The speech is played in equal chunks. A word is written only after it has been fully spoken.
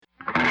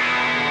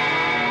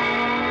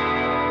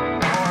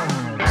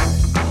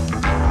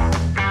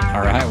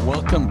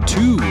welcome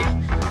to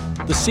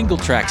the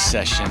Singletrack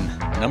Session,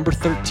 number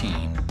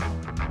 13.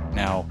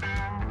 Now,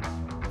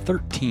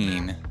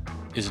 13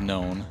 is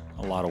known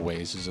a lot of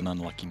ways as an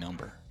unlucky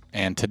number.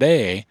 And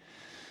today,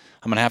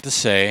 I'm going to have to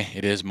say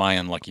it is my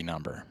unlucky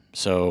number.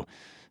 So,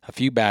 a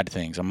few bad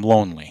things. I'm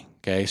lonely,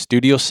 okay?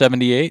 Studio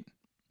 78,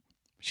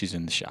 she's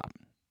in the shop.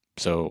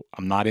 So,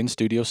 I'm not in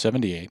Studio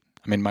 78.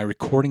 I'm in my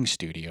recording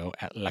studio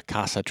at La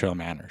Casa Trail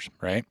Manners,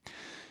 right?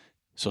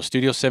 So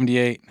Studio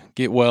 78,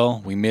 get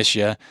well, we miss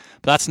you. But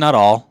that's not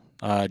all.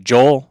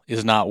 Joel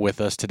is not with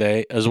us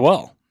today as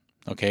well.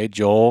 Okay,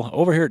 Joel,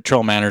 over here at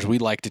Trail Manners, we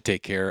like to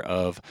take care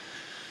of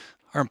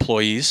our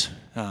employees,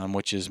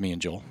 which is me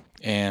and Joel.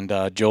 And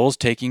Joel's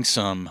taking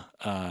some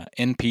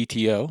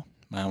NPTO,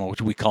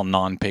 which we call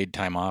non-paid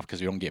time off because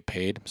we don't get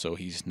paid. So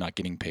he's not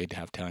getting paid to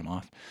have time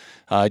off.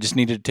 I just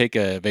needed to take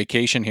a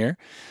vacation here.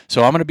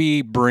 So I'm going to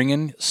be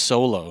bringing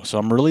solo. So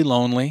I'm really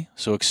lonely.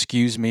 So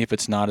excuse me if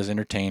it's not as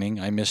entertaining.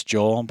 I miss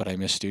Joel, but I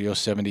miss Studio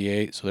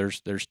 78. So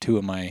there's two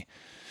of my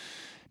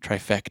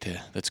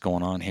trifecta that's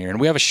going on here. And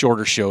we have a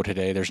shorter show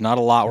today. There's not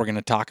a lot we're going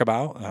to talk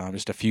about.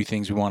 Just a few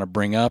things we want to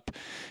bring up.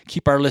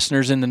 Keep our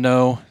listeners in the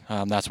know.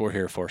 That's what we're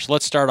here for. So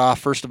let's start off.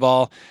 First of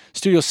all,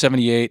 Studio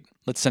 78.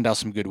 Let's send out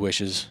some good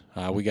wishes.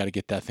 We got to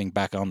get that thing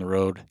back on the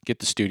road, get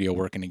the studio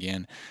working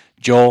again.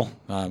 Joel,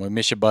 we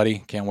miss you,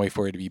 buddy. Can't wait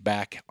for you to be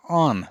back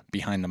on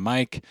behind the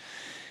mic.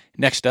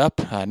 Next up,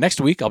 next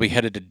week, I'll be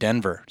headed to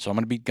Denver. So I'm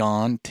going to be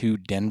gone to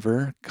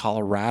Denver,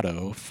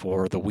 Colorado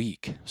for the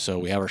week. So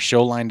we have our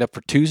show lined up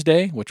for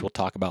Tuesday, which we'll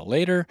talk about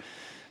later.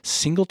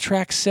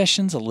 Singletrack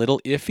Session's a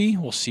little iffy.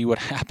 We'll see what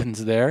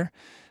happens there.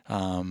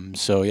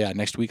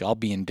 Next week I'll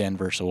be in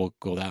Denver, so we'll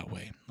go that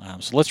way.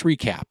 So let's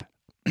recap.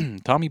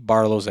 Tommy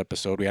Barlow's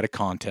episode, we had a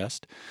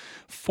contest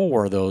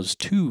for those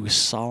 2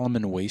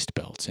 Salomon waist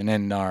belts. And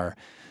then on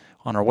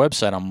our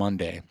website on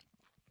Monday,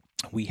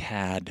 we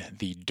had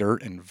the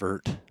Dirt and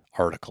Vert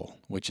article,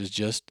 which is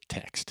just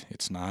text.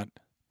 It's not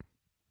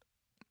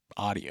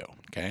audio,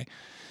 okay?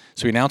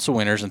 So we announced the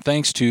winners, and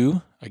thanks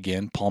to,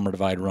 again, Palmer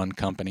Divide Run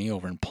Company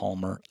over in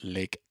Palmer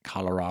Lake,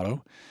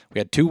 Colorado. We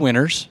had 2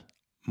 winners.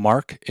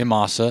 Mark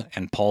Imasa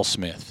and Paul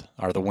Smith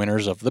are the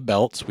winners of the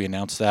belts. We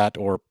announced that,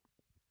 or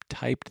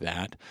typed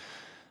that,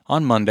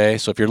 on Monday.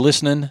 So if you're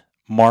listening,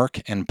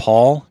 Mark and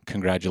Paul,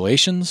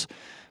 congratulations.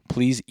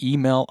 Please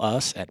email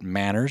us at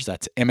Manners,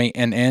 that's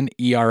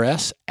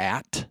MANNERS,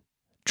 at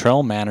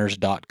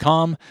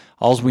trailmanners.com.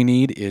 All we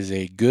need is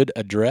a good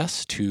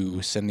address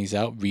to send these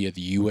out via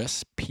the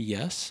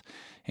USPS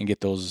and get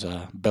those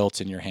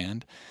belts in your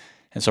hand.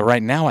 And so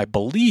right now, I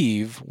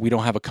believe we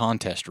don't have a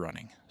contest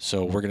running.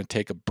 So we're going to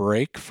take a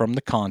break from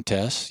the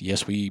contest.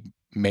 Yes, we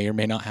may or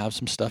may not have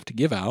some stuff to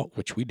give out,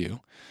 which we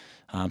do.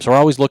 So we're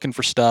always looking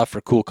for stuff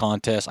for cool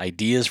contests,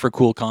 ideas for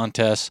cool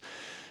contests.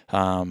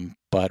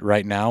 But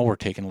right now we're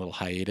taking a little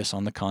hiatus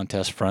on the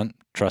contest front.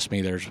 Trust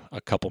me, there's a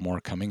couple more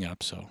coming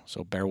up,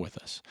 so bear with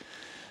us.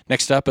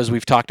 Next up, as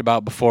we've talked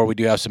about before, we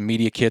do have some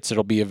media kits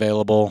that'll be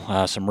available.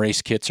 Some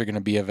race kits are going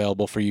to be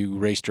available for you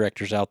race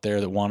directors out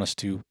there that want us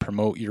to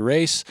promote your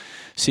race.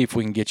 See if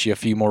we can get you a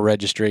few more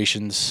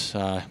registrations,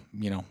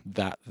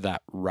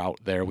 that route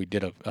there. We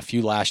did a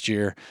few last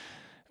year.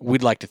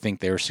 We'd like to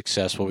think they were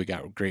successful. We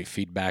got great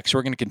feedback. So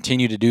we're going to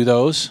continue to do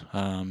those.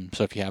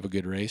 So if you have a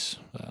good race,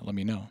 let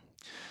me know.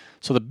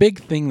 So the big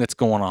thing that's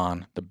going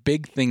on, the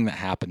big thing that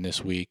happened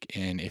this week,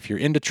 and if you're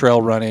into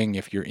trail running,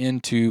 if you're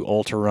into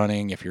ultra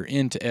running, if you're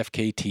into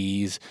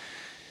FKTs,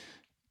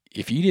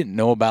 if you didn't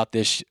know about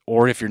this,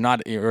 or if you're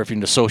not, or if you're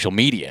into social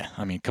media,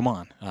 I mean, come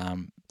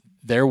on.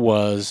 There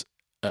was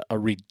a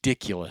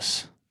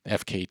ridiculous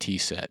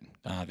FKT set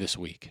this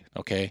week,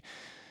 okay?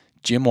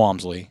 Jim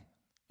Walmsley,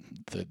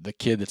 the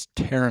kid that's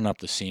tearing up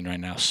the scene right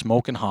now,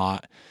 smoking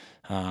hot.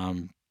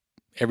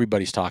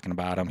 Everybody's talking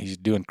about him. He's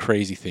doing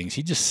crazy things.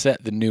 He just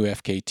set the new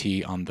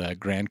FKT on the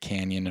Grand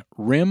Canyon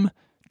rim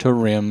to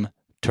rim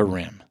to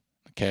rim,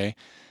 okay?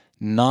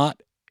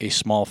 Not a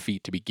small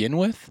feat to begin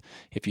with.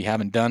 If you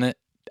haven't done it,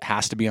 it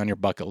has to be on your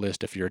bucket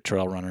list if you're a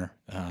trail runner.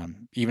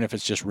 Even if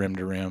it's just rim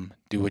to rim,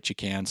 do what you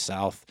can,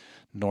 south,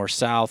 north,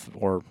 south,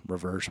 or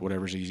reverse,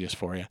 whatever's easiest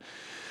for you.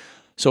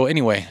 So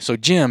anyway,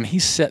 Jim, he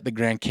set the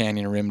Grand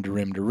Canyon rim to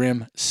rim to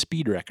rim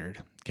speed record.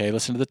 Okay,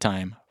 listen to the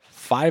time,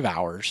 5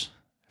 hours,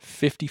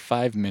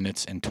 55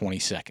 minutes, and 20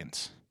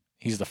 seconds.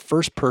 He's the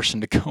first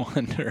person to go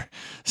under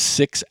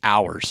 6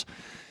 hours.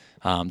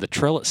 The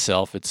trail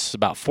itself, it's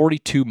about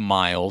 42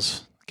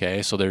 miles.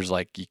 Okay, so there's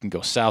you can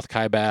go South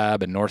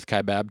Kaibab and North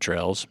Kaibab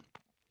trails.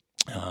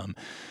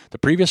 The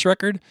previous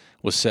record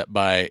was set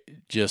by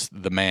just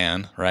the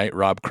man, right,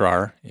 Rob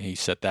Krar. He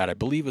set that, I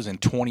believe, was in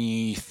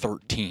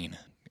 2013.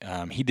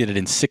 He did it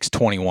in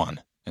 6:21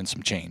 and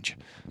some change.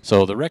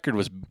 So the record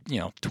was,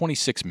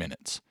 26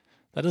 minutes.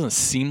 That doesn't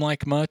seem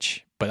like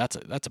much, but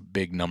that's a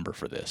big number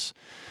for this.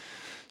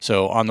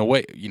 So on the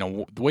way,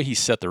 the way he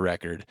set the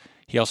record,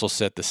 he also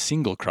set the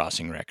single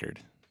crossing record,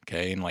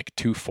 okay, in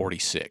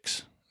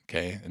 2:46,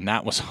 okay? And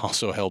that was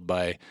also held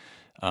by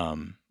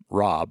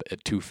Rob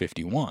at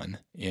 2:51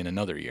 in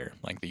another year,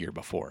 like the year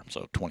before,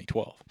 so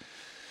 2012.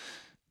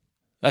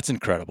 That's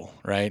incredible,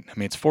 right? I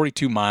mean, it's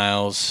 42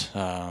 miles.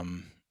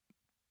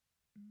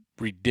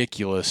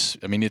 Ridiculous.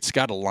 I mean, it's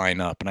got to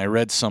line up. And I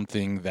read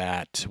something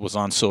that was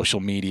on social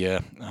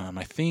media.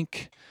 I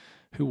think,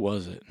 who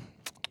was it?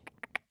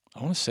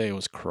 I want to say it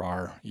was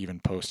Krar even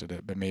posted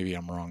it, but maybe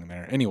I'm wrong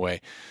there.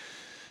 Anyway,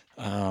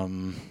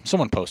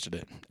 someone posted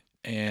it,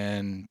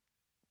 and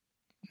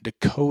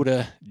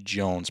Dakota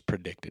Jones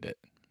predicted it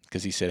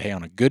because he said, hey,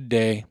 on a good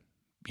day,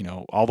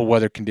 all the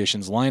weather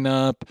conditions line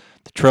up,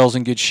 the trail's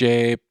in good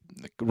shape,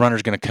 the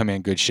runner's going to come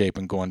in good shape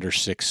and go under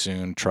 6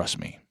 soon, trust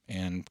me.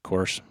 And, of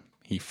course,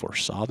 he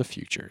foresaw the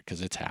future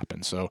because it's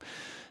happened. So,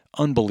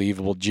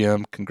 unbelievable,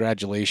 Jim.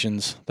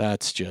 Congratulations.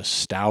 That's just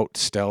stout,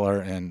 stellar,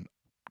 and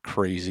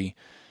crazy.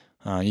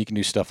 You can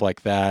do stuff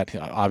like that.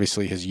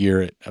 Obviously, his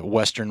year at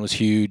Western was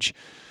huge.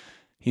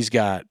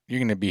 You're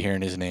going to be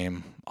hearing his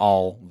name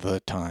all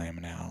the time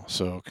now.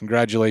 So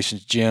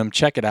congratulations, Jim.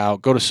 Check it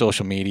out. Go to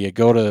social media.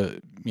 Go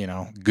to,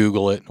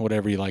 Google it,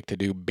 whatever you like to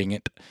do, Bing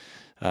it.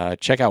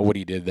 Check out what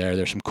he did there.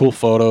 There's some cool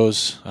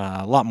photos,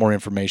 a lot more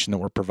information that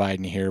we're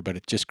providing here, but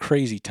it's just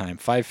crazy time.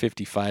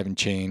 5:55 and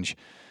change,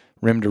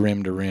 rim to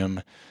rim to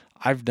rim.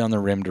 I've done the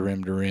rim to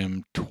rim to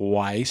rim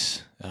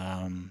twice.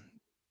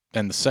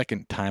 And the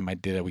second time I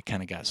did it, we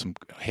kind of got some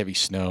heavy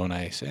snow, and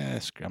I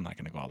said, I'm not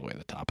going to go all the way to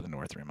the top of the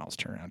north rim. I'll just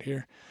turn around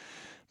here.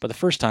 But the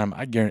first time,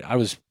 I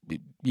was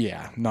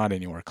not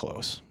anywhere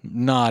close.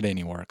 Not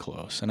anywhere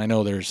close. And I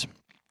know there's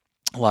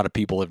a lot of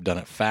people have done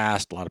it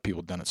fast. A lot of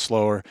people have done it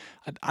slower.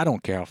 I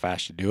don't care how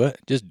fast you do it.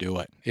 Just do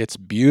it. It's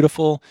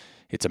beautiful.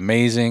 It's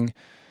amazing.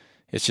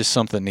 It's just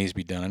something that needs to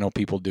be done. I know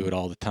people do it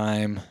all the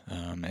time,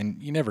 and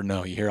you never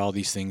know. You hear all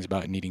these things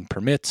about needing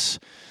permits,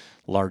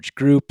 large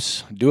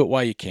groups. Do it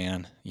while you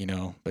can,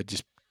 but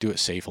just do it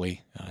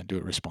safely, do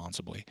it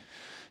responsibly.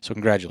 So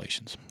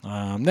congratulations.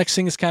 Next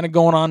thing is kind of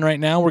going on right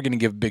now. We're going to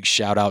give a big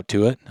shout out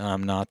to it.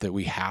 Not that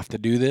we have to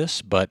do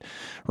this, but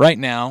right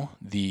now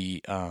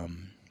the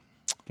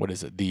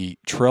the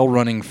Trail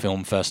Running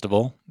Film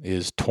Festival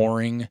is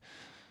touring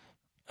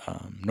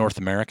North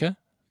America.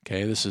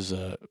 Okay, this is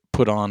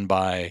put on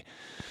by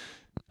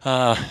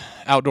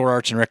Outdoor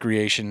Arts and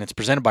Recreation. It's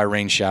presented by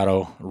Rain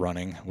Shadow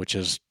Running, which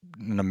is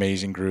an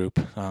amazing group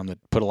that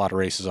put a lot of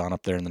races on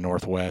up there in the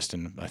Northwest,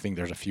 and I think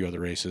there's a few other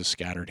races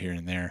scattered here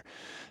and there.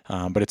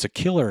 But it's a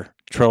killer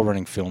trail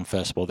running film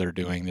festival they're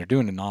doing. They're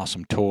doing an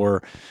awesome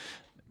tour.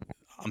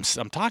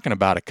 I'm talking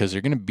about it because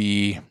they're going to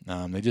be,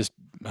 they just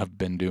have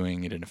been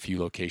doing it in a few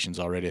locations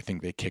already. I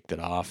think they kicked it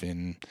off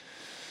in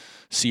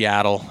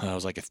Seattle. It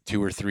was like a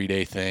 2 or 3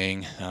 day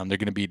thing. They're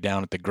going to be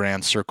down at the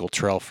Grand Circle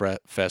Trail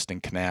Fest in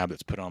Kanab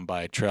that's put on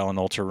by Trail and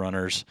Ultra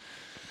Runners.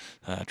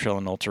 Trail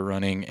and Ultra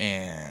Running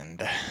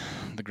and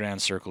the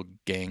Grand Circle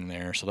gang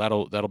there. So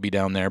that'll be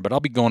down there. But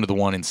I'll be going to the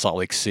one in Salt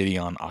Lake City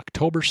on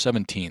October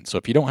 17th. So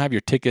if you don't have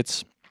your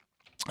tickets,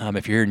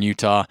 if you're here in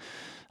Utah,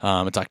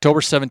 it's October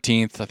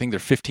 17th. I think they're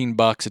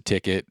 $15 a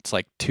ticket. It's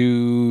like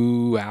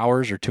 2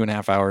 hours or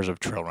 2.5 hours of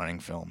trail running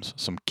films.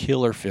 Some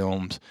killer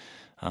films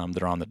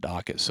that are on the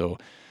docket. So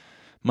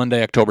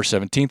Monday, October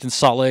 17th in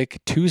Salt Lake.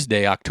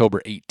 Tuesday,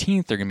 October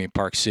 18th, they're going to be in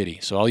Park City.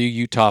 So all you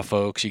Utah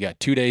folks, you got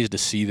 2 days to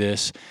see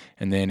this.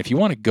 And then if you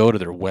want to go to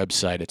their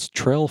website, it's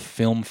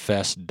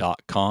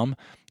trailfilmfest.com.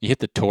 You hit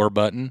the tour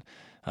button.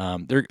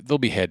 They'll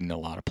be heading to a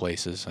lot of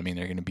places. I mean,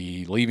 they're going to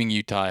be leaving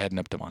Utah, heading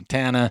up to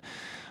Montana,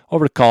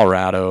 over to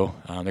Colorado.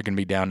 They're going to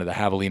be down to the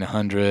Javelina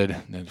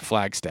 100, then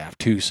Flagstaff,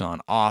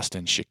 Tucson,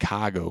 Austin,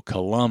 Chicago,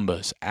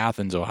 Columbus,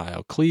 Athens,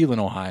 Ohio,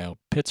 Cleveland, Ohio,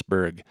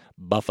 Pittsburgh,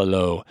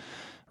 Buffalo,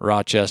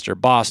 Rochester,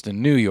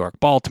 Boston, New York,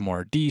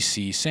 Baltimore,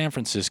 D.C., San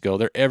Francisco.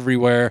 They're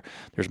everywhere.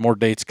 There's more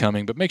dates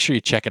coming, but make sure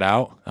you check it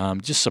out.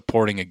 Just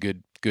supporting a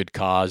good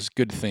cause,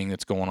 good thing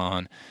that's going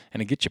on,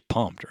 and it gets you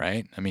pumped,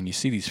 right? I mean, you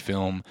see these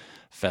film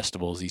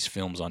festivals, these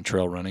films on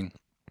trail running,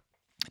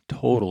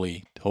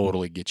 totally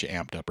get you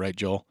amped up, right,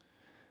 Joel?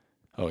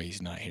 Oh,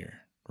 he's not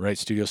here. Right,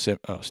 Studio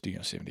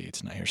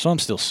 78's not here. So I'm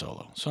still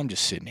solo. So I'm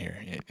just sitting here.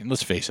 And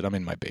let's face it, I'm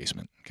in my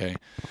basement, okay?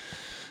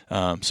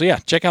 So yeah,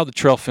 check out the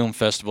Trail Film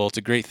Festival. It's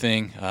a great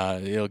thing.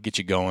 It'll get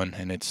you going,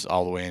 and it's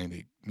all the way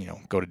in.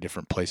 Go to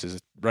different places.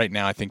 Right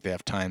now, I think they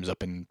have times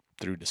up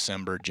through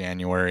December,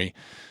 January,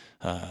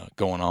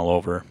 going all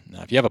over.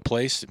 If you have a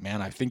place,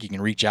 man, I think you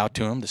can reach out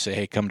to them to say,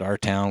 hey, come to our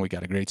town. We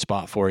got a great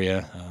spot for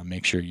you.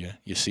 Make sure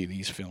you see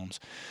these films.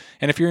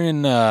 And if you're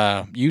in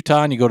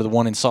Utah and you go to the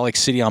one in Salt Lake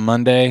City on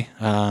Monday,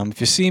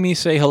 if you see me,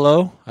 say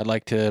hello. I'd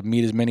like to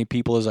meet as many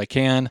people as I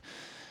can.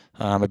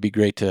 It'd be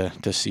great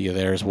to see you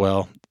there as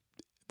well.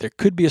 There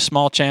could be a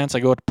small chance I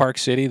go to Park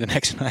City the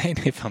next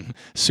night if I'm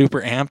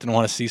super amped and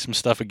want to see some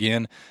stuff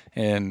again.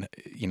 And,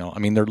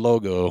 their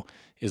logo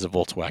is a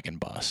Volkswagen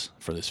bus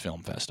for this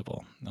film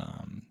festival.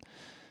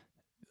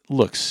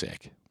 Looks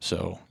sick.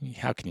 So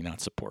how can you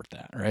not support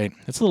that, right?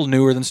 It's a little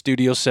newer than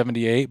Studio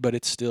 78, but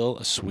it's still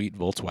a sweet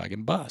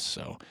Volkswagen bus.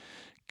 So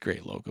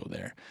great logo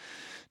there.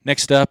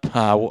 Next up,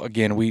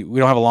 again, we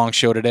don't have a long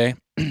show today.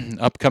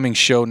 Upcoming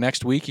show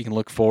next week you can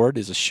look forward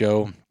is a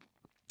show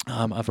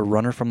of a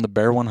runner from the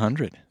Bear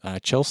 100,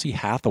 Chelsea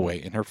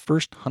Hathaway, in her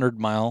first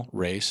 100-mile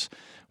race,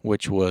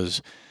 which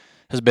was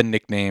has been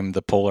nicknamed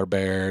the polar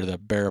bear, the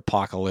bear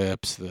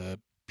apocalypse,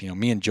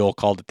 me and Joel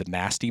called it the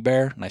nasty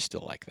bear, and I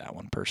still like that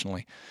one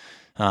personally.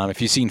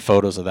 If you've seen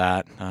photos of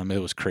that,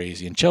 it was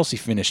crazy. And Chelsea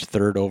finished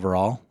third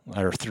overall,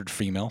 or third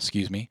female,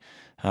 excuse me,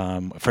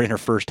 for in her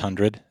first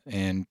 100.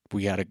 And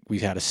we had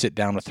to sit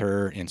down with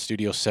her in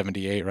Studio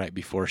 78 right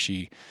before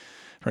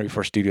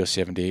Studio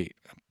 78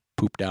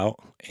 pooped out.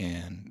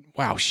 And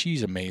wow,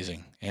 she's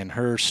amazing. And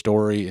her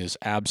story is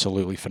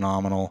absolutely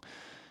phenomenal.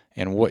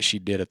 And what she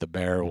did at the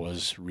Bear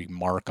was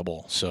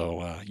remarkable.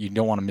 So you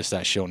don't want to miss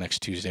that show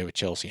next Tuesday with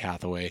Chelsea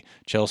Hathaway.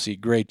 Chelsea,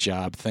 great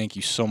job. Thank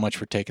you so much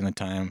for taking the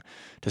time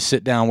to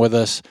sit down with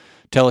us,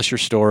 tell us your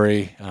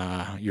story.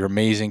 You're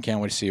amazing.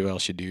 Can't wait to see what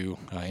else you do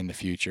in the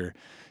future.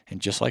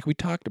 And just like we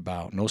talked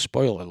about, no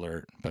spoiler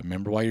alert, but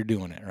remember why you're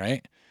doing it,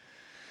 right?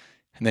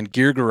 And then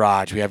Gear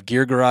Garage. We have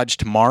Gear Garage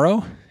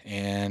tomorrow,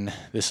 and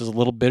this is a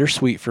little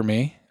bittersweet for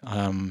me.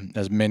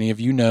 As many of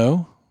you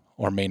know,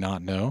 or may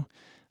not know,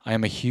 I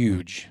am a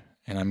huge,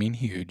 and I mean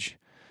huge,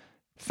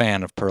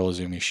 fan of Pearl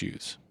Izumi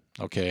shoes.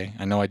 Okay,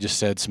 I know I just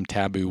said some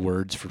taboo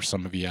words for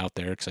some of you out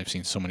there because I've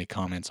seen so many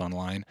comments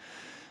online.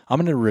 I'm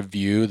going to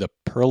review the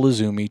Pearl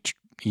Izumi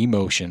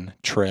Emotion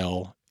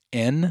Trail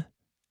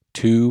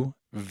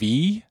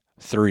N2V3.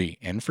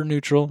 N for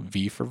neutral,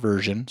 V for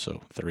version,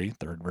 so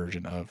third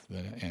version of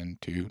the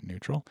N2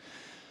 neutral.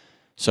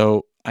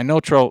 So I know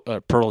Pearl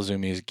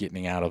Izumi is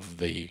getting out of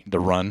the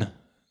run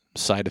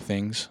side of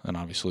things, and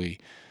obviously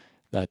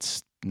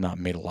that's not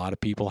made a lot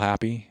of people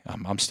happy.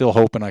 I'm still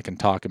hoping I can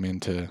talk them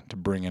into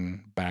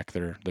bringing back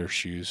their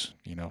shoes,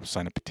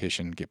 sign a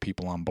petition, get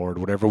people on board,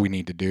 whatever we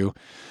need to do.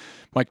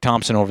 Mike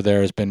Thompson over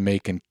there has been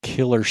making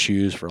killer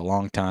shoes for a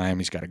long time.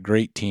 He's got a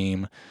great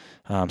team.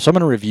 So I'm going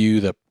to review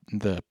the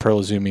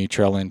Pearl Izumi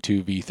Trail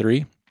N2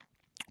 V3,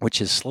 which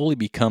has slowly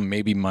become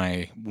maybe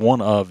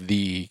one of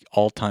the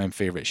all-time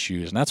favorite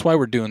shoes. And that's why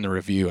we're doing the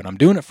review. And I'm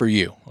doing it for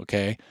you,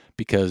 okay?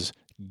 Because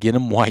get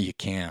them while you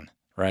can,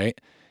 right?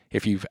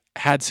 If you've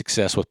had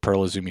success with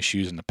Pearl Izumi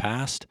shoes in the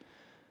past,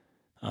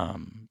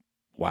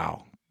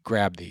 wow,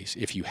 grab these.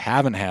 If you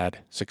haven't had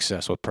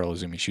success with Pearl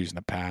Izumi shoes in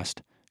the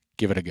past,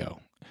 give it a go.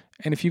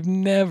 And if you've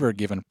never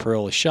given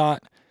Pearl a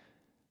shot,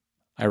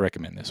 I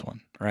recommend this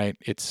one, right?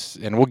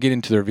 And we'll get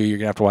into the review. You're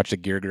going to have to watch the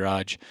Gear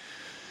Garage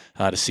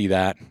to see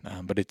that.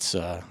 But it's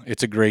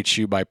a great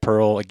shoe by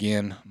Pearl.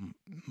 Again,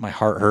 my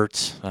heart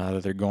hurts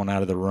that they're going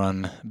out of the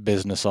run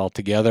business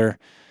altogether.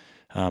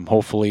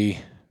 Hopefully,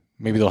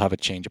 maybe they'll have a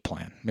change of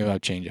plan. Maybe they'll have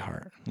a change of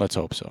heart. Let's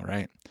hope so,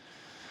 right?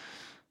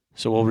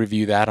 So we'll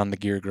review that on the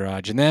Gear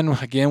Garage. And then,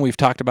 again, we've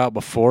talked about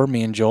before,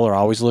 me and Joel are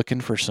always looking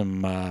for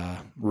some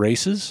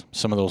races,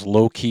 some of those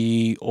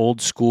low-key,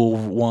 old-school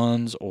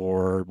ones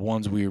or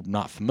ones we're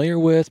not familiar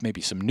with,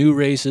 maybe some new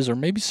races or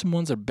maybe some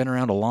ones that have been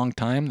around a long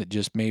time that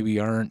just maybe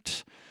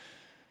aren't,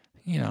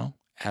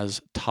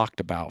 as talked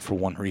about for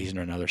one reason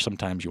or another.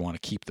 Sometimes you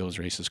want to keep those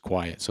races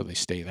quiet so they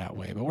stay that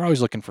way. But we're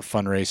always looking for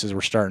fun races.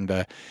 We're starting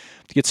to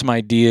get some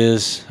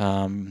ideas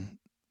on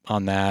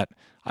that.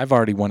 I've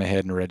already went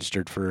ahead and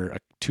registered for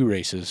 2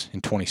 races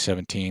in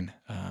 2017.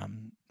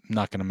 I'm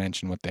not going to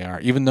mention what they are,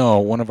 even though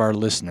one of our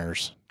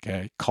listeners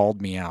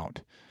called me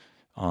out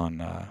on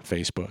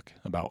Facebook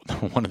about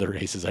one of the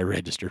races I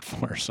registered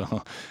for.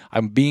 So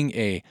I'm being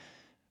a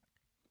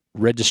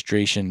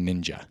registration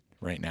ninja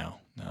right now.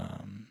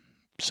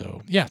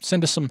 So yeah,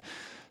 send us some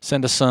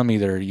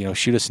either,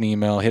 shoot us an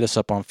email, hit us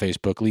up on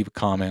Facebook, leave a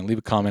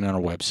comment on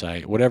our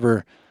website,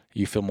 whatever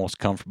you feel most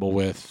comfortable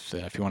with.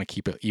 If you want to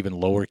keep it even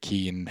lower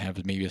key and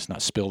have maybe it's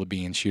not spill the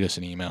beans, shoot us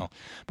an email.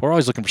 But we're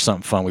always looking for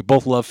something fun. We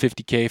both love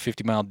 50K,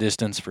 50-mile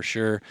distance for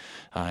sure.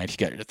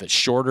 If it's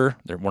shorter,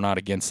 we're not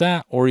against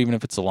that. Or even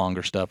if it's the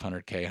longer stuff,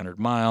 100K,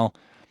 100-mile.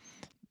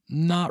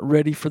 Not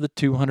ready for the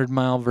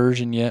 200-mile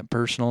version yet,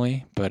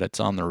 personally, but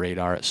it's on the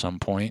radar at some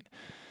point.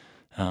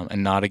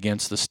 And not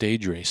against the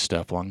stage race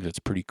stuff, as long as it's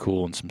pretty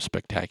cool and some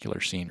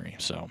spectacular scenery.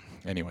 So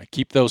anyway,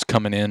 keep those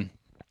coming in.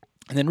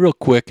 And then real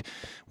quick,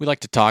 we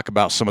like to talk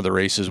about some of the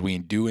races we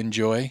do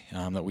enjoy,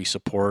 that we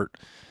support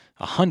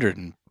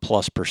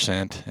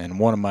 100+%. And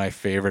one of my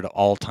favorite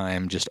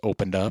all-time just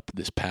opened up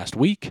this past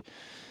week.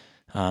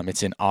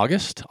 It's in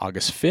August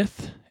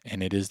 5th,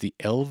 and it is the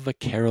El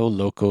Vaquero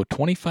Loco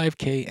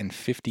 25K and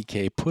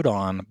 50K put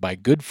on by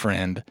good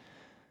friend,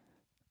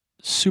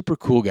 super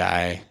cool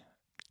guy,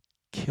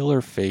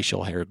 killer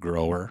facial hair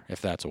grower,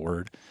 if that's a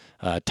word,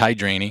 Ty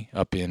Draney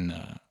up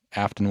in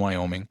Afton,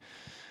 Wyoming.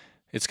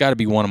 It's got to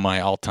be one of my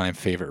all-time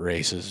favorite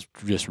races.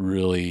 Just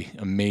really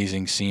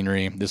amazing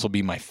scenery. This will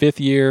be my 5th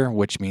year,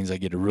 which means I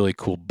get a really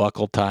cool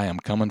buckle tie. I'm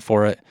coming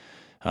for it.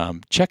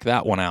 Check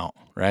that one out,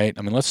 right?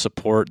 Let's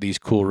support these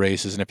cool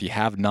races. And if you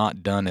have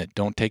not done it,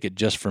 don't take it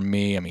just from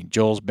me.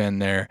 Joel's been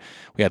there.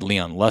 We had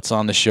Leon Lutz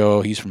on the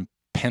show. He's from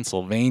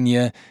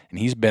Pennsylvania, and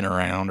he's been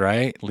around,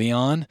 right,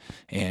 Leon?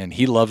 And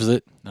he loves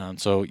it.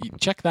 So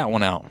check that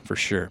one out for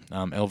sure.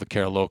 El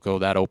Vaquero Loco,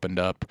 that opened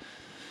up.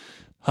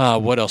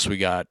 What else we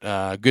got?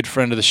 Good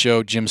friend of the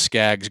show, Jim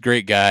Skaggs,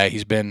 great guy.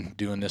 He's been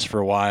doing this for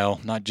a while,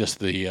 not just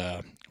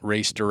the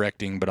race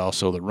directing, but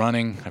also the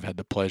running. I've had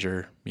the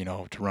pleasure,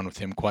 to run with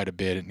him quite a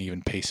bit and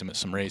even pace him at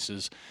some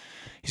races.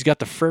 He's got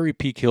the Prairie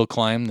Peak Hill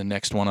Climb, the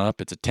next one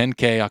up. It's a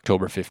 10K,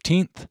 October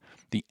 15th.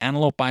 The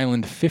Antelope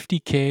Island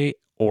 50K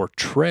or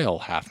Trail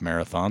Half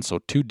Marathon, so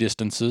 2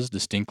 distances,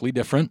 distinctly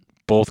different.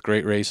 Both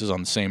great races on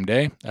the same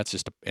day. That's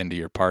just the end of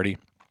your party.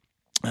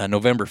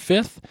 November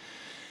 5th.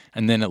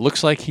 And then it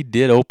looks like he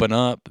did open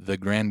up the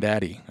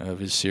granddaddy of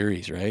his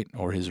series, right?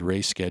 Or his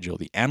race schedule,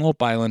 the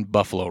Antelope Island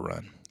Buffalo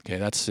Run. Okay,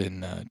 that's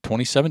in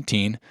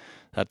 2017.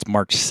 That's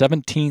March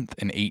 17th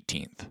and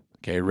 18th.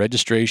 Okay,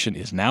 registration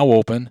is now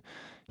open.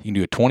 You can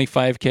do a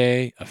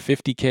 25K, a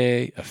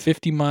 50K, a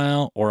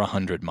 50-mile, or a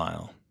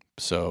 100-mile.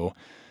 So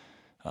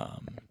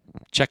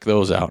check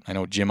those out. I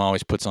know Jim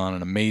always puts on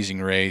an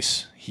amazing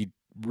race. He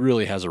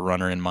really has a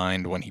runner in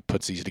mind when he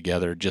puts these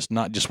together,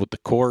 not just with the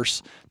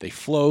course. They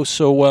flow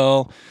so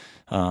well.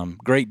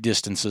 Great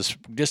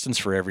distance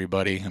for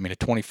everybody. I mean, a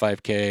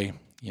 25K,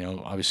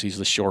 obviously is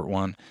the short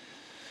one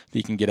that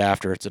you can get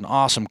after. It's an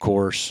awesome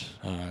course.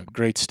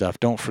 Great stuff.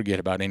 Don't forget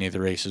about any of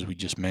the races we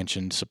just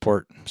mentioned.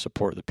 Support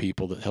the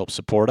people that help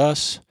support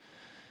us.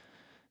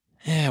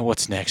 Yeah,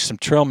 what's next? Some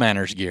Trail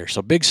Manners gear.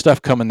 So big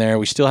stuff coming there.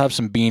 We still have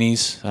some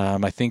beanies.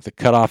 I think the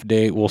cutoff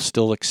date, we'll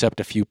still accept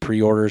a few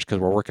pre-orders because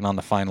we're working on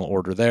the final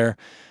order there.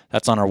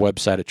 That's on our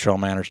website at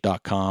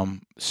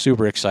trailmanners.com.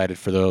 Super excited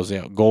for those.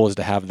 The goal is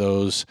to have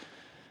those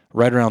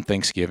right around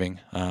Thanksgiving.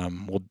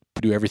 We'll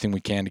do everything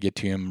we can to get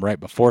to them right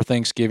before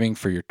Thanksgiving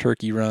for your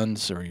turkey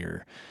runs or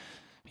your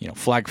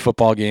flag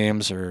football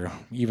games, or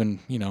even,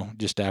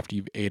 just after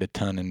you've ate a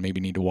ton and maybe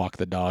need to walk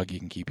the dog, you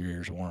can keep your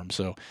ears warm.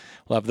 So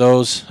we'll have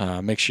those.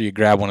 Make sure you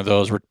grab one of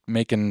those. We're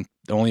making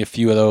only a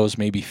few of those,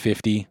 maybe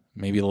 50,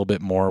 maybe a little bit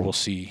more. We'll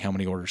see how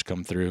many orders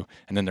come through,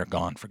 and then they're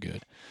gone for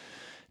good.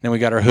 Then we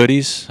got our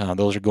hoodies.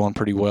 Those are going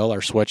pretty well.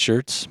 Our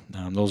sweatshirts.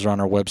 Those are on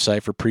our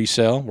website for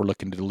pre-sale. We're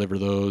looking to deliver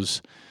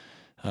those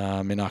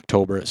in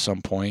October at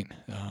some point.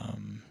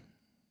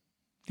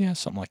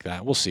 Something like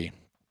that. We'll see.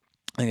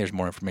 I think there's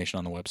more information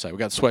on the website. We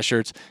got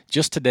sweatshirts.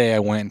 Just today I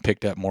went and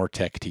picked up more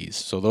Tech Tees.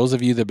 So those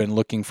of you that have been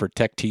looking for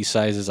Tech Tee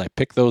sizes, I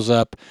picked those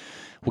up.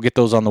 We'll get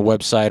those on the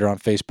website or on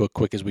Facebook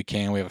quick as we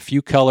can. We have a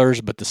few colors,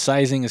 but the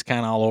sizing is kind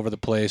of all over the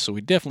place. So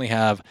we definitely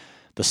have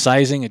the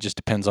sizing. It just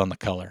depends on the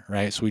color,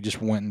 right? So we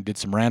just went and did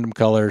some random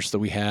colors that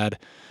we had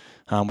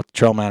with the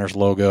Trail Manners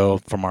logo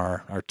from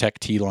our Tech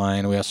Tee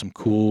line. We have some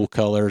cool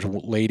colors.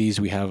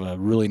 Ladies, we have a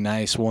really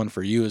nice one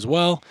for you as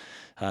well.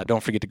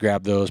 Don't forget to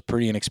grab those.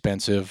 Pretty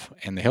inexpensive,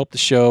 and they help the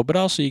show, but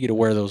also you get to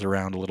wear those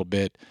around a little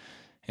bit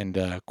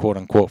and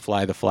quote-unquote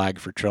fly the flag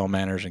for Trail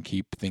Manners and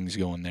keep things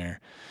going there.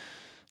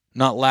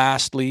 Not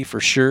lastly, for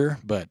sure,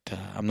 but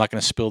I'm not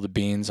going to spill the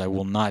beans. I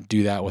will not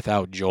do that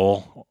without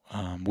Joel.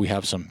 We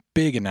have some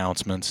big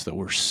announcements that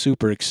we're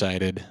super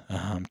excited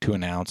to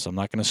announce. I'm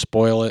not going to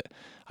spoil it.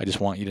 I just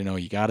want you to know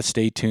you got to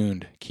stay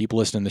tuned. Keep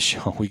listening to the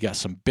show. We got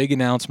some big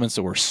announcements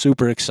that we're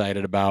super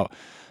excited about.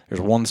 There's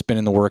one that's been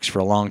in the works for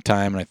a long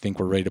time, and I think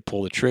we're ready to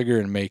pull the trigger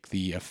and make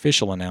the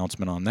official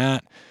announcement on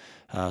that.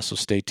 So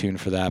stay tuned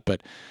for that.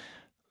 But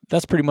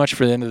that's pretty much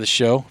for the end of the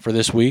show for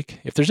this week.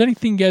 If there's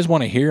anything you guys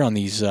want to hear on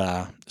these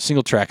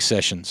Singletrack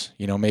sessions,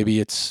 maybe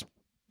it's,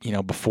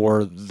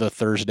 before the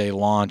Thursday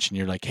launch and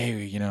you're like,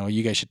 hey,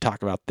 you guys should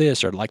talk about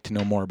this, or I'd like to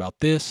know more about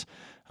this,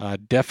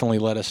 definitely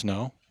let us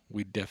know.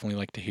 We'd definitely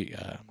like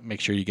to make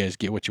sure you guys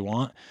get what you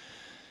want.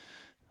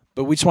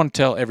 But we just want to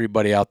tell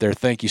everybody out there,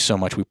 thank you so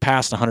much. We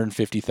passed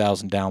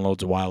 150,000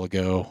 downloads a while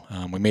ago.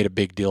 We made a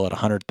big deal at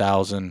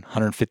 100,000.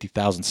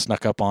 150,000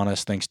 snuck up on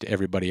us, thanks to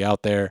everybody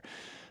out there.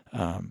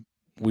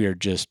 We are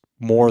just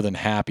more than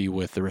happy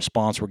with the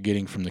response we're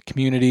getting from the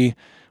community.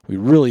 We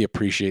really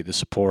appreciate the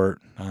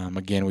support.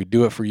 Again, we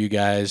do it for you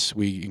guys.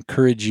 We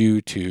encourage you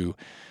to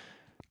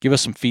give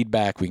us some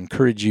feedback. We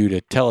encourage you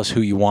to tell us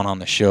who you want on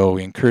the show.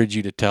 We encourage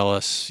you to tell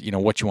us,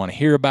 what you want to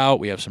hear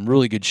about. We have some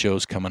really good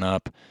shows coming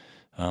up.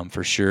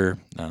 For sure,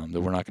 that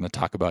we're not going to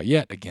talk about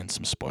yet. Again,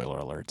 some spoiler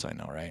alerts, I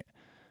know, right?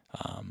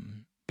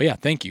 But yeah,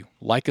 thank you.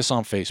 Like us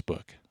on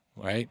Facebook,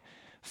 right?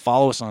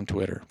 Follow us on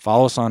Twitter.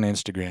 Follow us on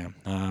Instagram.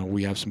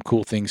 We have some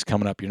cool things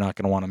coming up you're not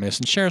going to want to miss.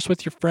 And share us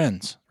with your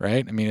friends,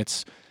 right? I mean,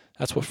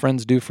 that's what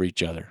friends do for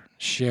each other.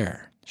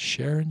 Share,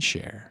 and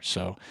share.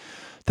 So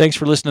thanks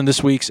for listening to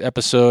this week's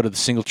episode of the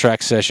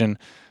Singletrack Session.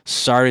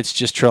 Sorry it's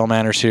just Trail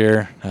Manners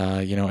here.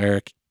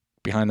 Eric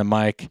behind the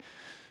mic.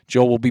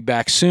 Joel will be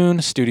back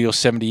soon, Studio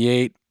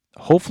 78.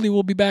 Hopefully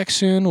we'll be back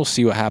soon. We'll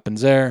see what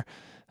happens there.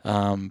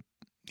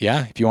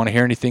 If you want to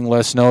hear anything, let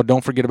us know.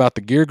 Don't forget about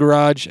the Gear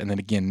Garage. And then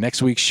again,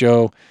 next week's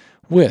show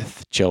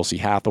with Chelsea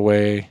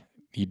Hathaway.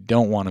 You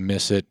don't want to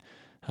miss it.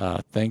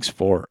 Thanks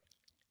for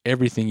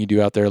everything you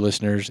do out there,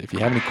 listeners. If you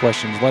have any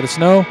questions, let us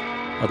know.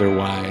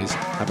 Otherwise,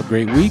 have a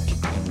great week,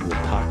 and we'll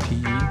talk